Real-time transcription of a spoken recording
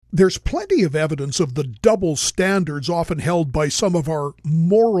There's plenty of evidence of the double standards often held by some of our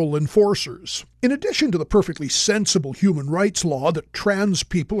moral enforcers. In addition to the perfectly sensible human rights law that trans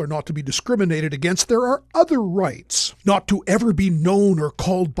people are not to be discriminated against, there are other rights. Not to ever be known or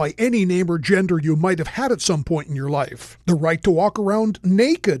called by any name or gender you might have had at some point in your life. The right to walk around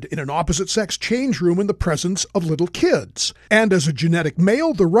naked in an opposite-sex change room in the presence of little kids. And as a genetic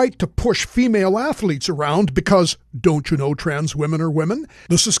male, the right to push female athletes around because, don't you know trans women are women?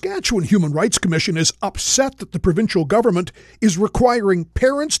 The Saskatchewan Human Rights Commission is upset that the provincial government is requiring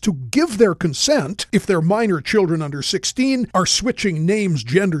parents to give their consent if their minor children under 16 are switching names,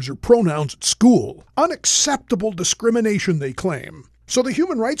 genders, or pronouns at school. Unacceptable discrimination, they claim. So the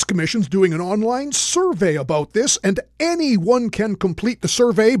Human Rights Commission's doing an online survey about this, and anyone can complete the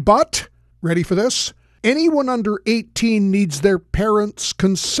survey, but, ready for this? Anyone under 18 needs their parents'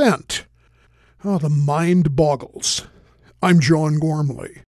 consent. Oh, the mind boggles. I'm John Gormley.